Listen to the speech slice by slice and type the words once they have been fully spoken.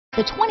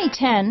The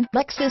 2010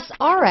 Lexus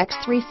RX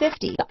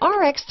 350. The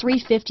RX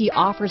 350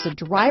 offers a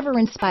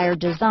driver-inspired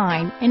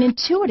design and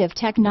intuitive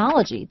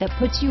technology that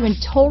puts you in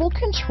total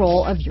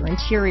control of your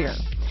interior.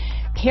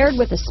 Paired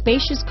with a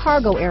spacious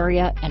cargo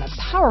area and a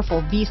powerful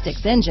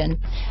V6 engine,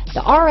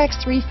 the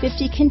RX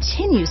 350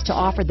 continues to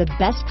offer the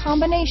best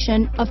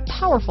combination of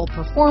powerful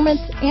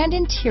performance and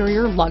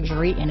interior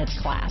luxury in its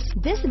class.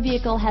 This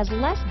vehicle has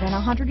less than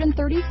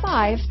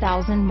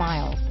 135,000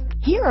 miles.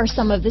 Here are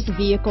some of this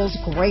vehicle's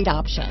great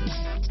options: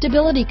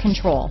 stability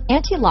control,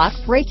 anti-lock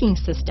braking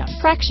system,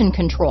 traction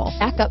control,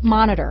 backup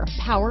monitor,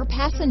 power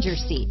passenger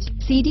seat,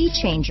 CD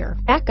changer,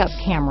 backup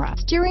camera,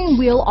 steering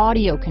wheel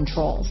audio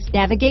controls,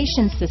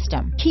 navigation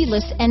system,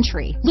 keyless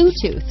entry,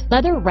 Bluetooth,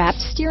 leather-wrapped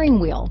steering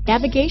wheel,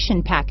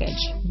 navigation package,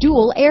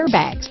 dual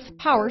airbags,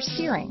 power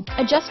steering,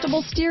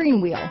 adjustable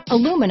steering wheel,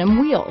 aluminum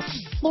wheels,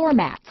 floor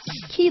mats,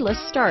 keyless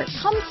start.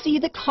 Come see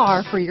the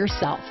car for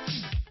yourself.